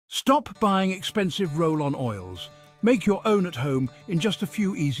Stop buying expensive roll-on oils. Make your own at home in just a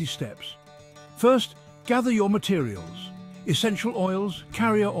few easy steps. First, gather your materials. Essential oils,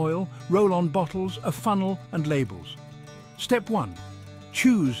 carrier oil, roll-on bottles, a funnel and labels. Step 1.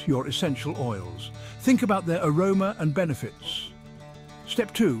 Choose your essential oils. Think about their aroma and benefits.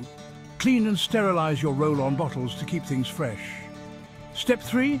 Step 2. Clean and sterilize your roll-on bottles to keep things fresh. Step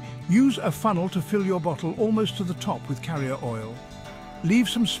 3. Use a funnel to fill your bottle almost to the top with carrier oil. Leave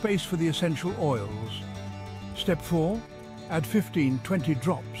some space for the essential oils. Step 4. Add 15-20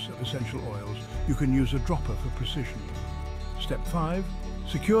 drops of essential oils. You can use a dropper for precision. Step 5.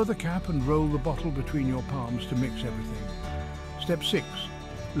 Secure the cap and roll the bottle between your palms to mix everything. Step 6.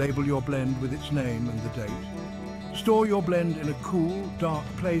 Label your blend with its name and the date. Store your blend in a cool, dark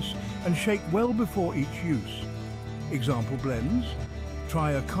place and shake well before each use. Example blends.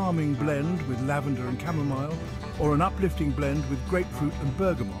 Try a calming blend with lavender and chamomile, or an uplifting blend with grapefruit and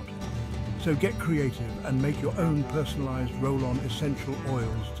bergamot. So get creative and make your own personalized roll-on essential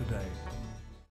oils today.